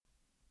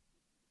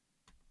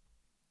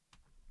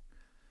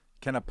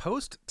Can a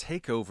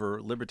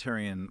post-takeover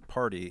Libertarian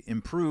Party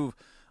improve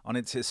on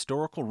its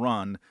historical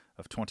run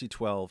of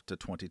 2012 to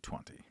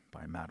 2020?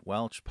 By Matt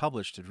Welch,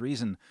 published at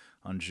Reason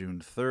on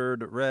June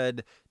 3rd.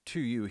 Read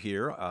to you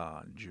here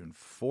on June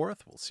 4th.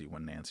 We'll see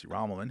when Nancy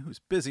Rommelman, who's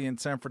busy in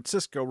San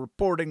Francisco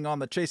reporting on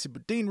the Chesa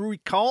Boudin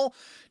recall,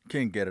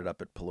 can get it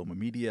up at Paloma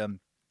Media.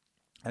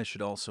 I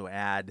should also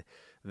add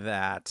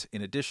that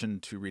in addition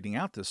to reading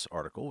out this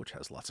article, which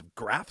has lots of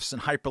graphs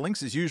and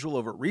hyperlinks as usual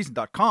over at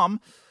Reason.com,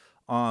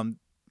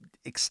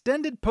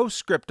 extended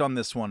postscript on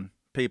this one,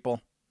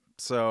 people.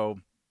 So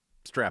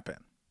strap in.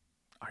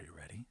 Are you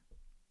ready?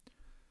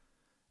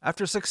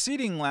 After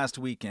succeeding last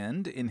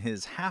weekend in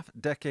his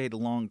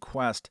half-decade-long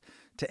quest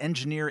to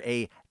engineer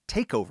a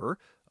takeover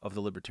of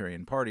the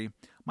Libertarian Party,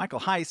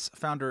 Michael Heiss,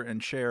 founder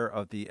and chair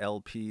of the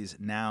LP's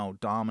now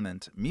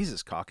dominant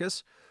Mises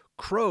Caucus,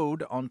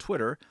 crowed on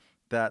Twitter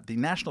that the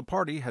National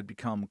Party had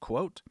become,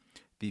 quote,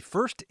 the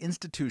first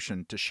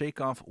institution to shake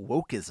off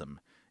wokeism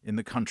in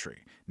the country.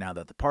 Now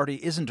that the party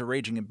isn't a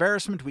raging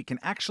embarrassment, we can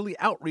actually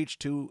outreach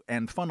to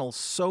and funnel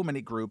so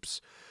many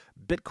groups,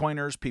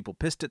 Bitcoiners, people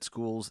pissed at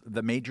schools,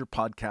 the major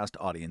podcast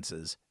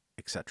audiences,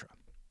 etc.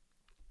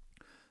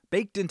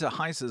 Baked into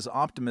Heiss's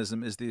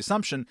optimism is the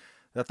assumption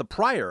that the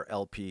prior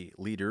LP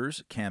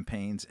leaders,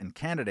 campaigns, and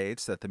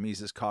candidates that the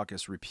Mises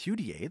Caucus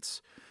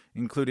repudiates,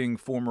 including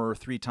former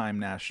three-time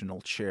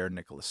national chair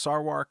Nicholas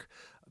Sarwark,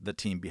 the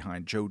team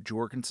behind Jo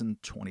Jorgensen's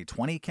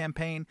 2020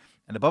 campaign,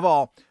 and above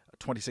all,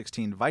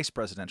 2016 vice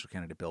presidential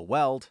candidate Bill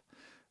Weld,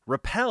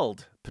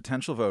 repelled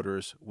potential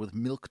voters with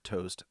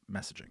milquetoast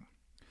messaging.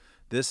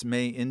 This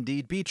may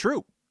indeed be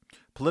true.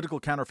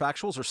 Political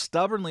counterfactuals are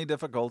stubbornly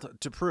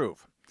difficult to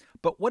prove.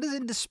 But what is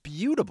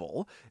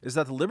indisputable is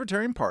that the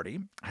Libertarian Party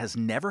has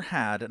never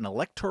had an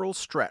electoral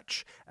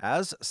stretch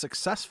as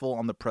successful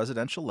on the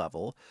presidential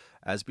level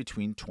as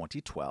between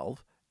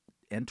 2012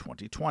 and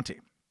 2020.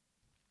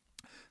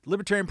 The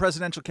Libertarian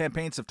presidential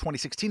campaigns of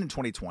 2016 and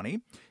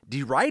 2020,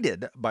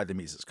 derided by the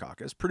Mises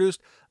Caucus,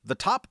 produced the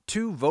top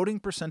two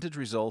voting percentage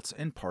results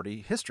in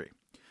party history.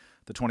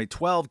 The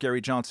 2012 Gary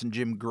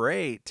Johnson-Jim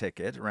Gray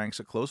ticket ranks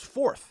a close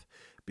fourth,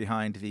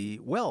 behind the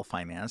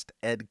well-financed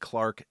Ed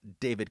Clark,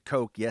 David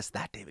Koch, yes,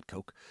 that David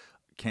Koch,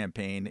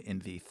 campaign in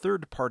the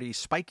third-party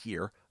spike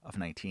year of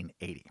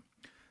 1980.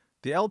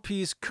 The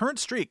LP's current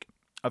streak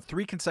of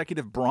 3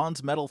 consecutive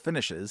bronze medal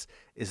finishes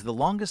is the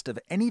longest of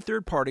any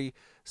third party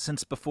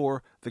since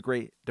before the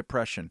Great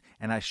Depression.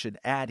 And I should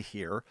add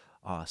here,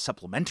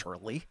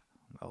 supplementarily,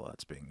 well,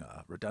 that's being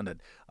redundant,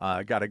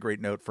 got a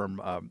great note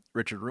from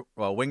Richard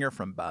Winger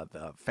from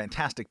the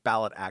fantastic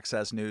Ballot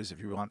Access News. If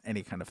you want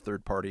any kind of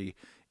third-party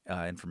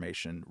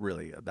information,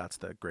 really, that's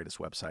the greatest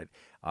website.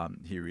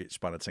 He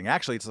responded saying,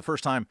 actually, it's the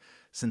first time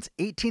since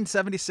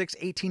 1876,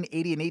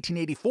 1880, and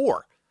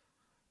 1884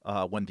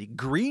 when the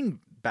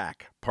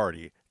Greenback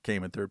Party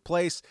came in third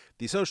place.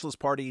 The Socialist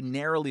Party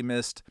narrowly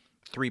missed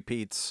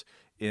three-peats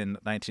in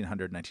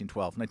 1900,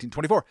 1912,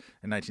 1924,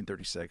 and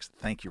 1936.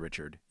 Thank you,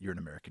 Richard. You're an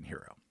American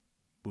hero.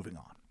 Moving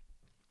on.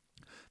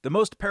 The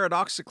most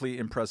paradoxically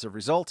impressive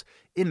result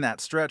in that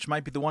stretch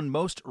might be the one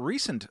most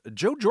recent.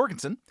 Jo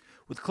Jorgensen,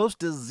 with close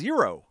to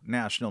zero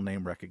national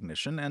name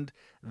recognition and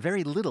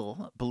very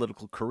little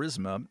political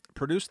charisma,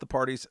 produced the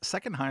party's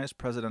second highest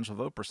presidential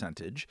vote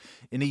percentage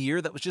in a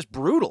year that was just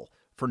brutal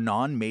for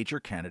non-major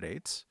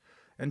candidates,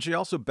 and she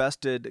also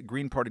bested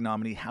Green Party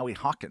nominee Howie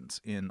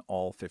Hawkins in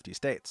all 50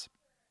 states.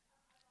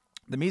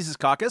 The Mises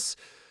Caucus,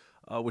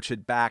 which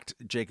had backed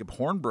Jacob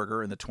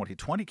Hornberger in the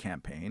 2020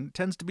 campaign,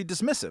 tends to be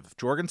dismissive.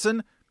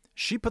 Jorgensen,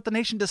 she put the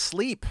nation to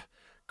sleep,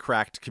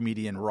 cracked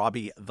comedian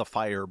Robbie the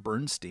Fire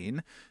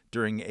Bernstein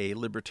during a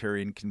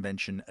Libertarian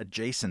Convention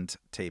adjacent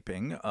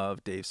taping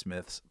of Dave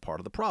Smith's Part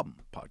of the Problem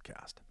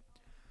podcast.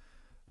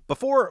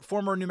 Before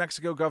former New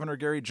Mexico Governor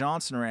Gary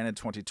Johnson ran in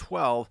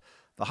 2012,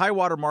 the high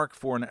water mark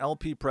for an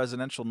LP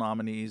presidential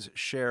nominee's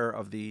share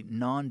of the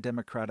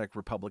non-Democratic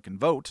Republican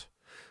vote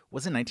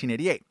was in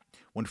 1988,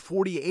 when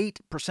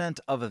 48%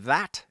 of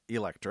that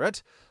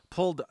electorate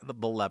pulled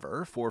the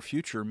lever for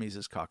future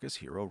Mises Caucus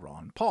hero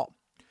Ron Paul.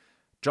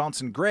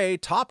 Johnson-Gray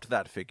topped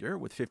that figure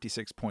with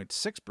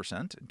 56.6%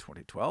 in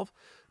 2012.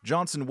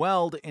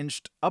 Johnson-Weld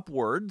inched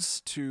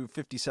upwards to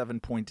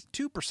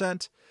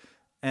 57.2%,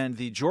 and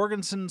the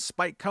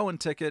Jorgensen-Spike-Cohen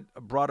ticket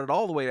brought it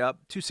all the way up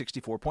to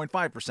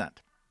 64.5%.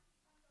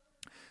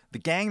 The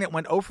gang that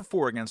went 0 for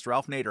 4 against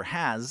Ralph Nader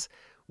has,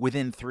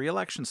 within 3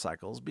 election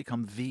cycles,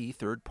 become the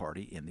third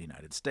party in the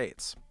United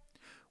States.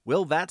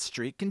 Will that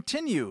streak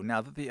continue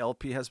now that the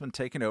LP has been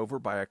taken over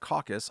by a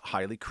caucus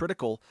highly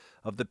critical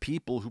of the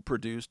people who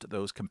produced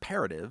those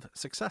comparative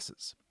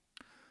successes?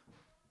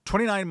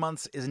 29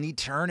 months is an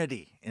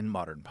eternity in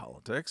modern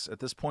politics. At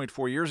this point,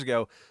 4 years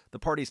ago, the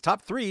party's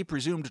top 3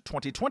 presumed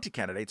 2020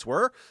 candidates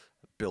were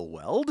Bill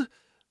Weld,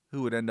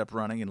 who would end up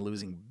running and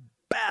losing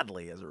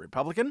badly as a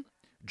Republican,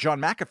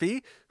 John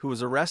McAfee, who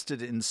was arrested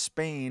in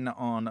Spain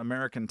on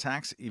American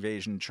tax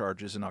evasion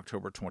charges in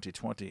October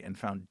 2020 and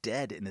found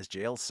dead in his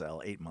jail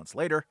cell 8 months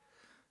later,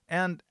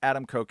 and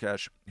Adam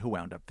Kokesh, who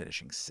wound up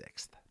finishing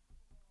 6th.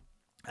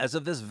 As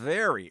of this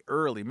very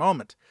early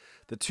moment,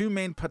 the two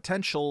main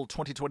potential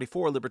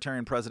 2024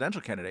 Libertarian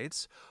presidential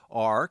candidates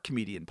are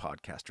comedian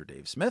podcaster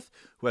Dave Smith,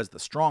 who has the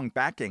strong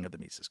backing of the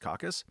Mises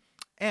Caucus,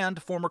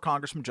 and former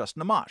Congressman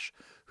Justin Amash,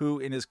 who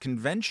in his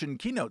convention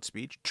keynote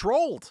speech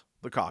trolled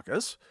the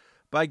caucus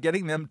by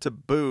getting them to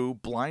boo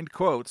blind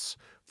quotes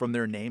from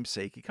their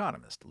namesake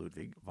economist,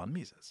 Ludwig von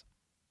Mises.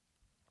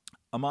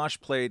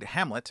 Amash played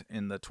Hamlet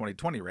in the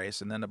 2020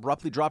 race and then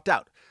abruptly dropped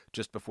out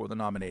just before the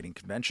nominating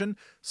convention,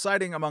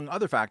 citing, among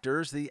other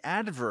factors, the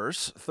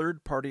adverse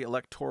third-party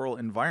electoral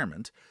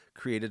environment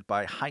created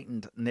by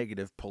heightened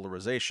negative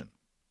polarization,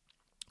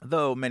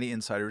 though many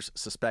insiders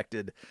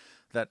suspected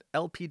that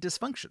LP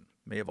dysfunction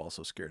may have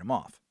also scared him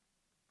off.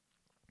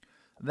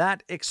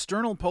 That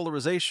external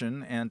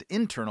polarization and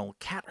internal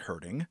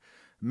cat-herding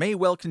may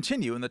well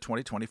continue in the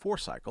 2024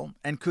 cycle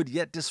and could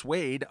yet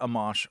dissuade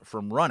Amash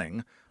from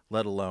running,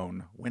 let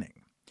alone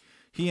winning.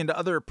 He and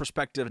other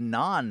prospective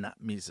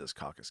non-Mises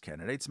Caucus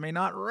candidates may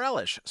not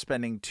relish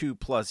spending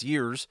 2+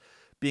 years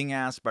being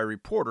asked by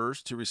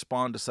reporters to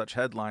respond to such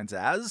headlines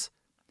as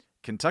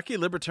Kentucky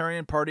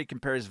Libertarian Party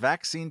compares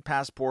vaccine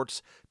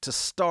passports to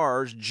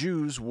stars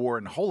Jews wore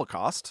in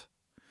Holocaust,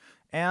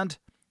 and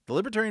the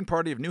Libertarian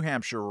Party of New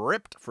Hampshire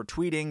ripped for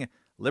tweeting,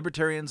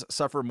 "Libertarians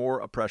suffer more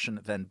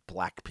oppression than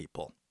black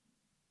people."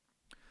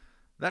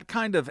 That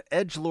kind of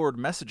edgelord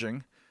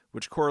messaging,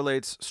 which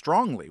correlates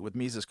strongly with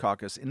Mises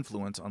Caucus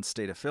influence on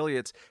state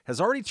affiliates, has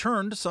already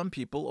turned some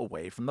people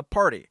away from the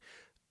party,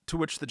 to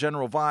which the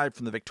general vibe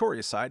from the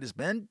victorious side has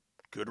been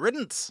good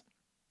riddance.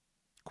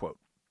 Quote,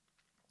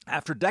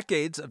 after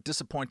decades of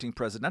disappointing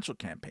presidential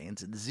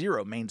campaigns and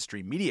zero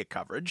mainstream media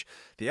coverage,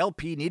 the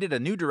LP needed a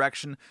new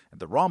direction,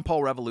 and the Ron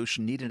Paul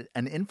revolution needed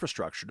an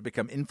infrastructure to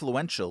become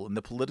influential in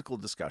the political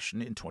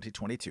discussion in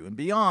 2022 and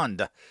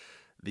beyond,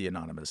 the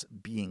anonymous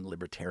Being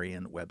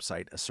Libertarian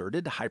website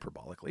asserted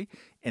hyperbolically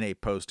in a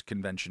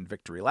post-convention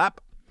victory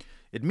lap.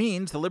 It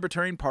means the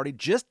Libertarian Party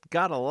just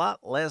got a lot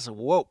less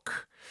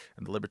woke,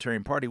 and the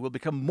Libertarian Party will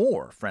become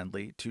more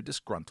friendly to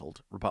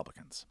disgruntled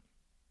Republicans.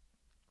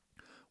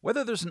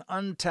 Whether there's an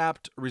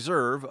untapped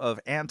reserve of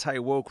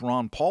anti-woke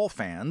Ron Paul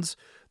fans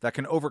that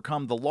can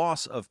overcome the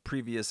loss of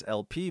previous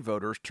LP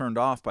voters turned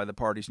off by the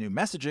party's new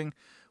messaging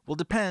will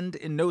depend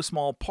in no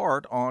small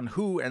part on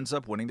who ends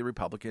up winning the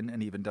Republican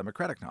and even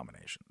Democratic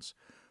nominations.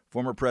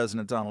 Former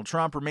President Donald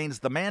Trump remains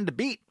the man to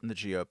beat in the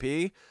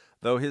GOP,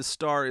 though his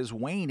star is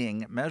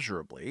waning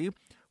measurably,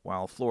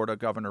 while Florida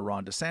Governor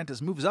Ron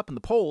DeSantis moves up in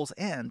the polls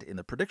and in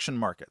the prediction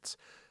markets.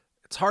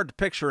 It's hard to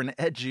picture an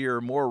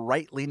edgier, more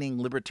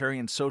right-leaning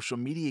libertarian social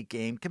media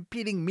game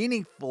competing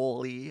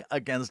meaningfully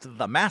against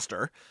the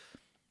master.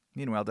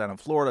 Meanwhile, down in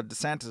Florida,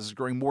 DeSantis is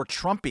growing more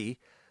Trumpy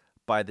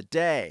by the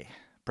day.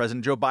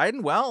 President Joe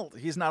Biden, well,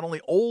 he's not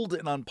only old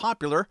and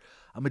unpopular,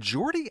 a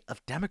majority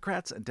of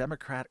Democrats and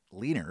Democrat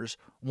leaners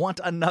want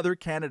another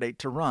candidate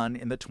to run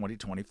in the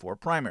 2024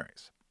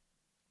 primaries.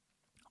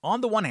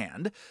 On the one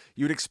hand,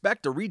 you'd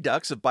expect a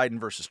redux of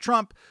Biden versus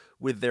Trump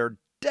with their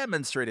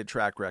demonstrated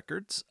track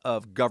records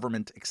of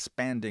government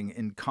expanding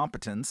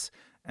incompetence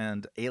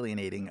and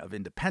alienating of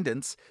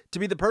independence to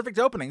be the perfect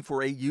opening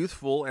for a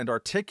youthful and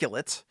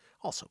articulate,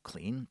 also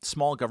clean,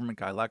 small government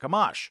guy like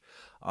Amash.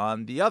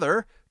 On the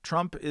other,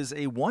 Trump is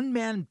a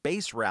one-man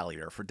base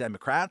rallier for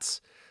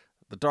Democrats.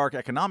 The dark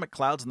economic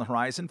clouds on the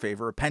horizon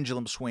favor a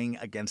pendulum swing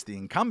against the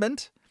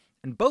incumbent,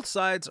 and both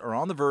sides are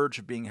on the verge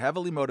of being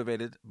heavily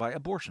motivated by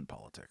abortion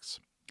politics.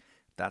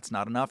 If that's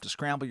not enough to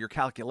scramble your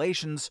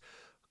calculations,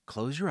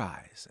 close your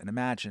eyes and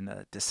imagine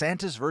a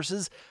DeSantis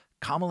versus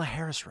Kamala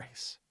Harris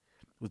race,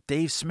 with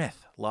Dave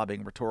Smith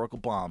lobbing rhetorical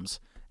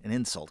bombs and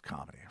insult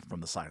comedy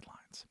from the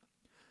sidelines.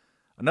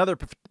 Another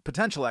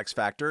potential X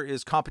factor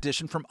is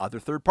competition from other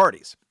third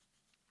parties.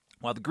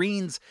 While the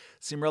Greens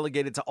seem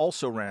relegated to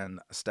also-ran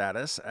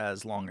status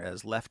as long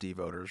as lefty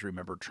voters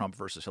remember Trump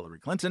versus Hillary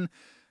Clinton,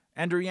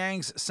 Andrew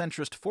Yang's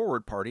centrist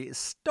Forward Party is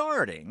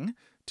starting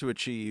to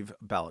achieve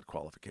ballot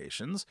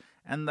qualifications,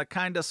 and the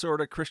kinda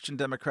sorta Christian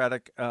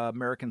Democratic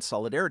American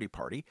Solidarity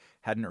Party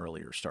had an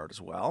earlier start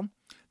as well.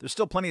 There's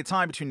still plenty of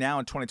time between now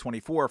and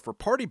 2024 for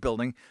party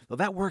building, though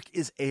that work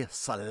is a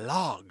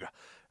slog.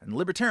 And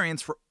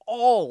libertarians, for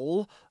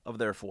all of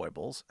their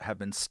foibles, have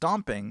been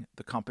stomping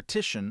the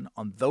competition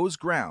on those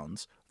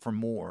grounds for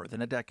more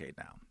than a decade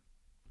now.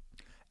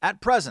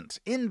 At present,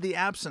 in the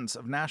absence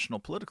of national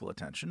political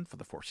attention for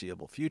the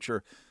foreseeable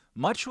future,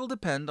 much will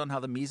depend on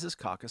how the Mises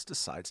Caucus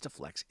decides to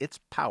flex its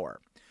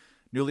power.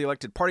 Newly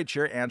elected party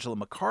chair Angela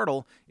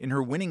McArdle, in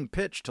her winning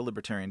pitch to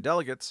libertarian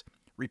delegates,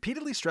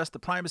 repeatedly stressed the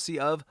primacy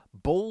of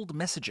bold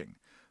messaging,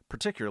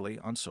 particularly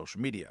on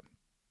social media.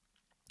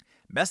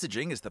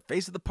 Messaging is the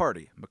face of the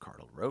party,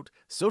 McArdle wrote.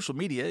 Social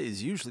media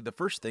is usually the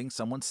first thing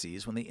someone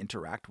sees when they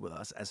interact with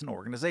us as an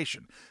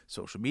organization.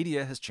 Social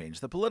media has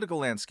changed the political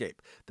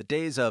landscape. The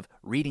days of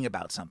reading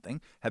about something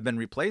have been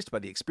replaced by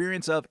the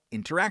experience of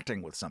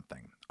interacting with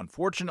something.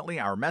 Unfortunately,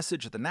 our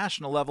message at the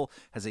national level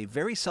has a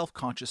very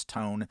self-conscious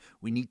tone.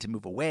 We need to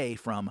move away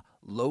from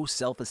low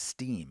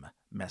self-esteem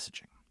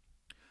messaging.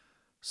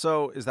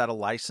 So, is that a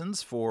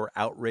license for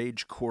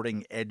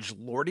outrage-courting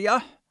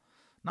edgelordia?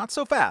 Not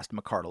so fast,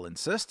 McArdle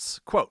insists.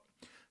 Quote,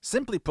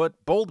 simply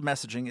put, bold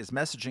messaging is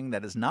messaging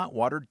that is not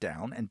watered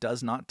down and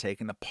does not take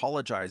an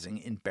apologizing,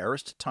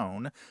 embarrassed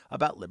tone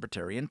about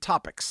libertarian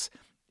topics.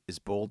 Is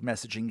bold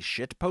messaging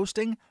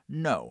shitposting?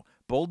 No.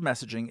 Bold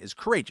messaging is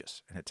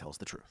courageous, and it tells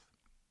the truth.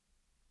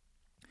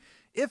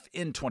 If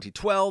in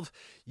 2012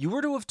 you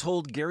were to have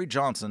told Gary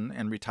Johnson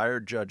and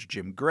retired Judge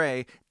Jim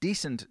Gray,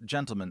 decent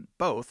gentlemen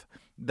both,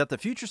 that the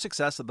future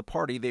success of the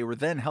party they were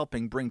then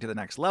helping bring to the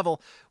next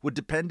level would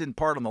depend in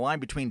part on the line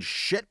between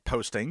shit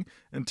posting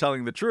and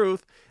telling the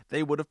truth,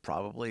 they would have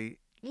probably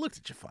looked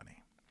at you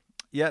funny.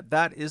 Yet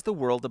that is the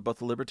world that both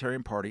the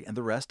Libertarian Party and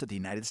the rest of the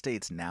United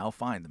States now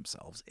find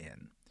themselves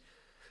in.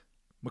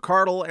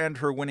 McArdle and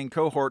her winning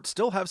cohort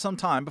still have some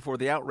time before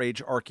the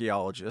outrage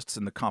archaeologists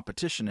in the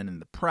competition and in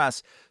the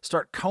press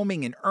start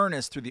combing in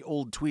earnest through the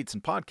old tweets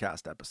and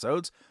podcast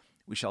episodes.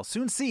 We shall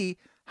soon see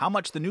how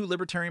much the new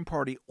Libertarian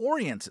Party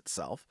orients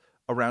itself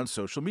around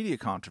social media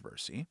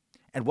controversy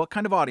and what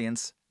kind of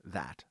audience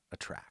that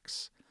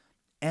attracts.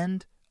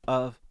 End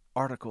of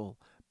article,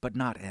 but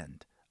not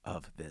end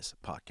of this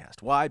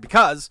podcast. Why?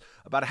 Because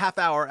about a half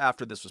hour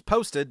after this was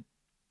posted,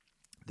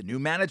 the new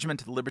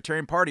management of the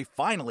Libertarian Party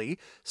finally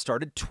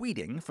started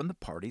tweeting from the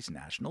party's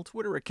national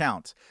Twitter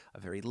account. A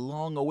very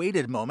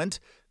long-awaited moment,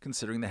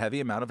 considering the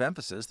heavy amount of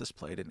emphasis this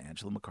played in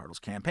Angela McArdle's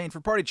campaign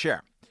for party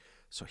chair.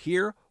 So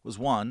here was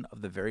one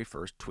of the very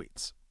first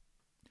tweets.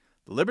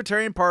 The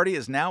Libertarian Party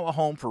is now a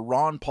home for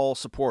Ron Paul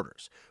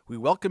supporters. We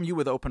welcome you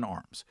with open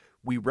arms.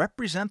 We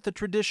represent the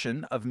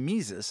tradition of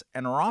Mises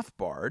and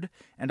Rothbard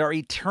and are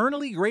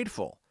eternally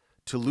grateful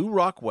to Lew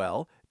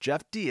Rockwell,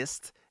 Jeff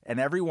Deist, and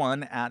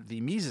everyone at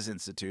the Mises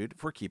Institute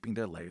for keeping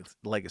their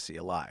legacy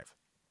alive.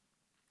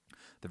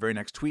 The very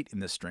next tweet in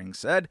this string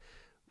said,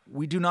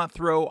 we do not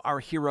throw our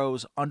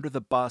heroes under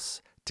the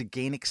bus to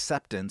gain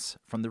acceptance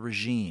from the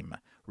regime.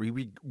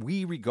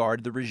 We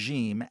regard the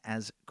regime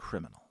as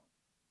criminal.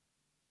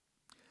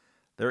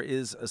 There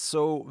is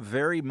so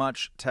very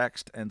much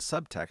text and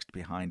subtext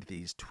behind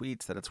these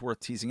tweets that it's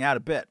worth teasing out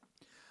a bit.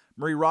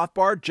 Murray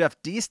Rothbard,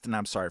 Jeff Deist, and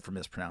I'm sorry for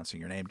mispronouncing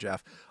your name,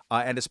 Jeff,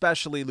 and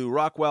especially Lew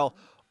Rockwell,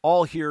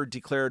 all here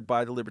declared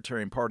by the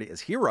Libertarian Party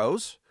as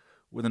heroes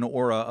with an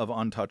aura of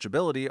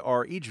untouchability,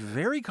 are each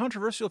very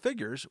controversial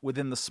figures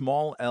within the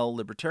small L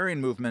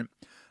libertarian movement,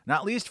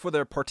 not least for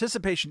their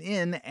participation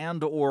in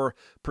and or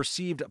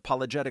perceived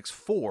apologetics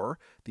for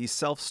the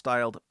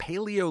self-styled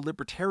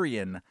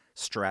paleo-libertarian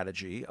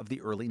strategy of the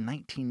early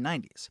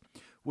 1990s,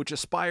 which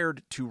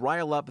aspired to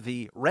rile up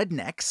the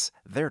rednecks,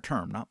 their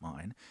term, not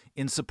mine,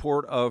 in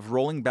support of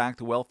rolling back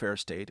the welfare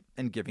state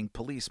and giving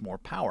police more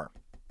power.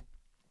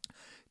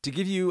 To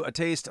give you a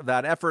taste of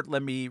that effort,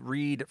 let me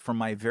read from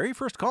my very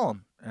first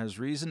column as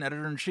Reason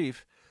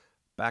Editor-in-Chief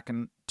back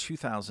in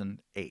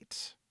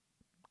 2008.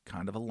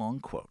 Kind of a long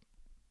quote.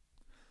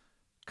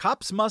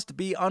 Cops must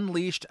be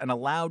unleashed and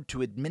allowed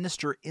to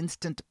administer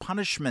instant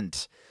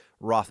punishment,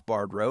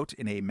 Rothbard wrote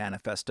in a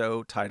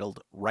manifesto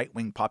titled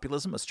Right-Wing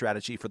Populism, a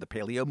Strategy for the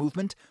Paleo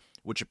Movement,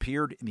 which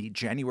appeared in the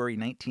January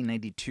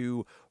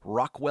 1992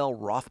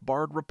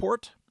 Rockwell-Rothbard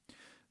Report.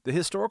 The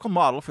historical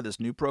model for this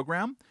new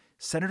program,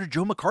 Senator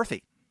Joe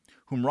McCarthy,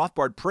 whom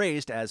Rothbard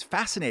praised as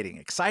fascinating,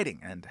 exciting,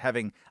 and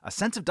having a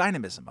sense of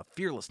dynamism, of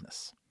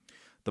fearlessness.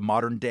 The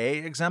modern-day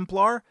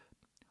exemplar,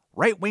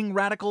 right-wing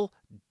radical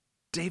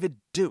David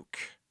Duke.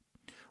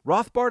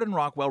 Rothbard and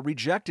Rockwell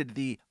rejected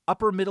the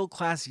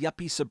upper-middle-class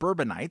yuppie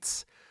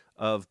suburbanites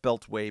of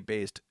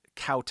Beltway-based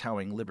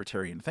kowtowing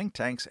libertarian think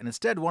tanks and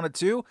instead wanted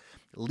to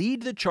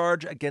lead the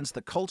charge against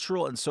the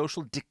cultural and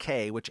social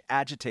decay which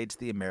agitates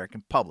the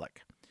American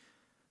public.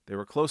 They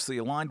were closely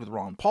aligned with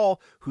Ron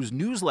Paul, whose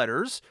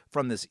newsletters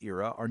from this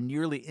era are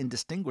nearly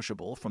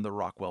indistinguishable from the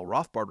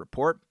Rockwell-Rothbard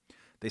report.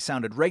 They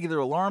sounded regular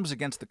alarms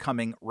against the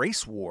coming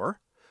race war,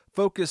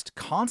 focused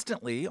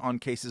constantly on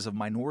cases of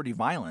minority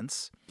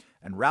violence,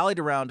 and rallied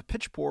around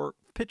pitchfork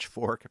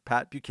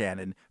Pat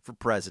Buchanan for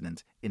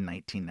president in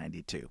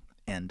 1992.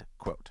 End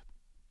quote.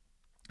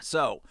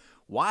 So,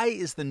 why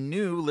is the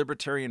new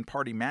Libertarian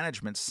Party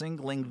management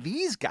singling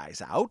these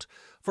guys out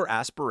for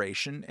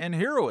aspiration and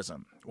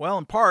heroism? Well,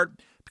 in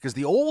part because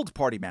the old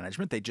party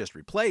management they just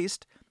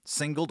replaced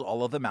singled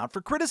all of them out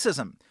for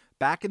criticism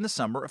back in the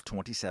summer of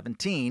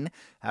 2017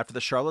 after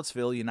the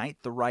Charlottesville Unite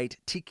the Right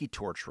Tiki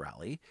Torch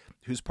rally,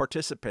 whose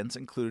participants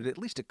included at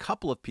least a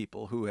couple of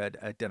people who had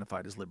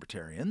identified as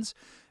libertarians,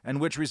 and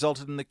which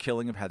resulted in the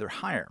killing of Heather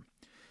Heyer.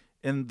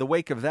 In the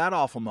wake of that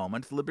awful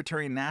moment, the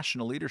Libertarian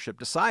National leadership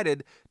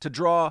decided to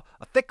draw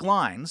a thick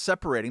line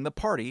separating the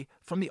party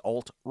from the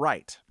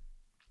alt-right.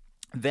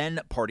 Then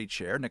party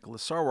chair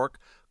Nicholas Sarwark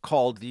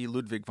called the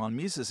Ludwig von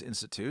Mises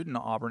Institute in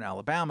Auburn,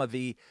 Alabama,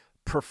 the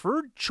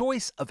preferred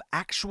choice of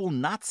actual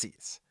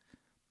Nazis.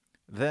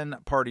 Then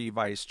party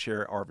vice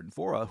chair Arvin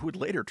Vohra, who would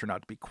later turn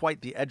out to be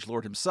quite the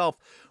edgelord himself,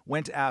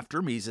 went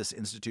after Mises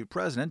Institute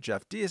president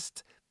Jeff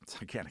Deist,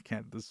 I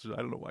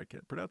don't know why I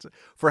can't pronounce it,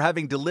 for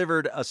having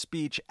delivered a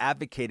speech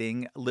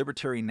advocating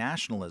libertarian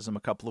nationalism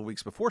a couple of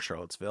weeks before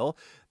Charlottesville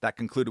that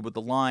concluded with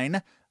the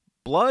line,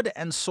 Blood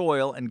and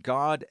soil and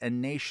God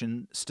and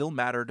nation still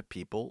matter to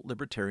people.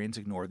 Libertarians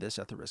ignore this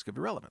at the risk of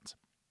irrelevance.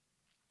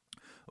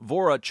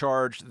 Vora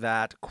charged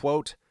that,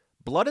 quote,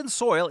 blood and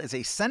soil is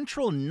a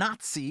central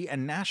Nazi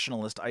and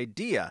nationalist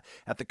idea.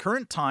 At the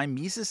current time,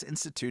 Mises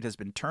Institute has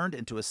been turned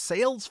into a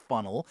sales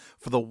funnel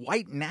for the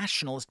white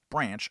nationalist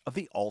branch of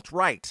the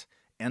alt-right,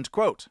 end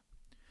quote.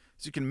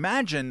 So you can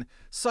imagine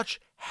such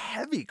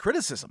heavy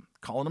criticism,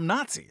 calling them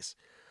Nazis,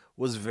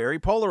 was very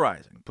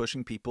polarizing,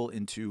 pushing people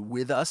into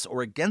with us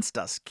or against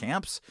us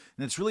camps,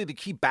 and it's really the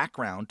key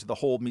background to the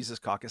whole Mises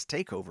Caucus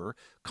takeover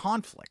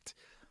conflict.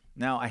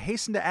 Now, I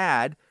hasten to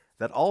add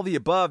that all the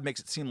above makes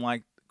it seem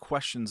like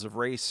questions of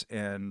race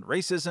and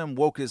racism,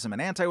 wokeism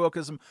and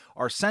anti-wokeism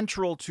are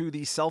central to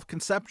the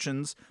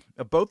self-conceptions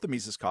of both the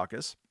Mises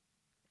Caucus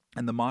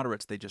and the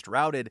moderates they just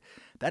routed.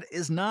 That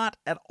is not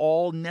at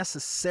all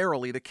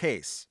necessarily the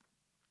case.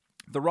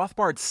 The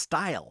Rothbard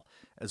style,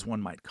 as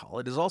one might call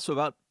it, is also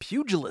about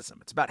pugilism.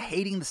 It's about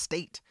hating the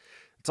state.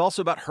 It's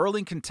also about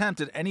hurling contempt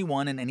at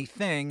anyone and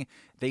anything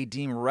they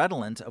deem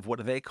redolent of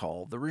what they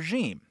call the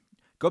regime.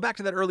 Go back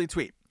to that early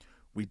tweet.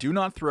 We do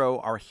not throw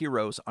our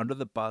heroes under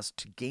the bus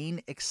to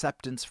gain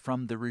acceptance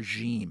from the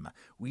regime.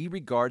 We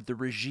regard the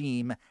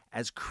regime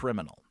as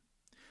criminal.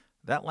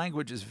 That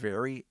language is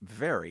very,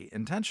 very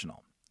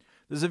intentional.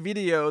 There's a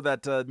video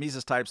that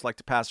Mises types like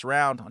to pass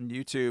around on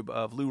YouTube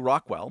of Lew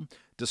Rockwell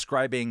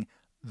describing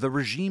the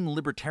regime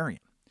libertarian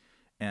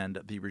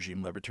and the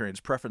regime libertarian's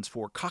preference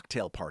for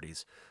cocktail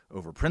parties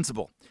over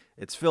principle.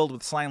 It's filled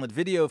with silent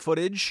video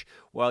footage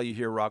while you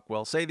hear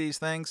Rockwell say these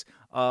things,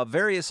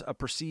 various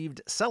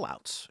perceived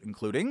sellouts,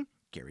 including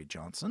Gary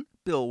Johnson,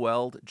 Bill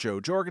Weld, Joe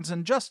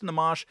Jorgensen, Justin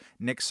Amash,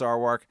 Nick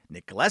Sarwark,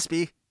 Nick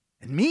Gillespie,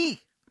 and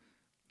me.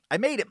 I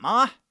made it,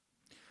 Ma.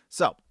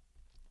 So,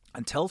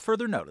 until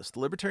further notice, the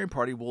Libertarian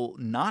Party will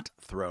not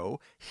throw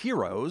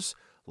heroes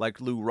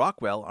like Lew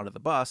Rockwell under the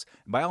bus.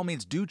 And by all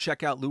means, do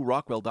check out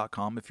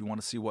LewRockwell.com if you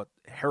want to see what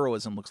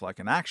heroism looks like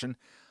in action.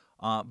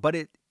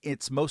 But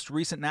its most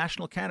recent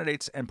national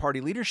candidates and party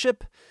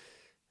leadership,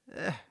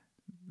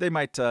 they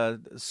might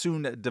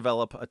soon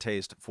develop a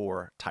taste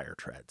for tire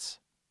treads.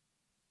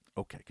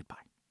 Okay, goodbye.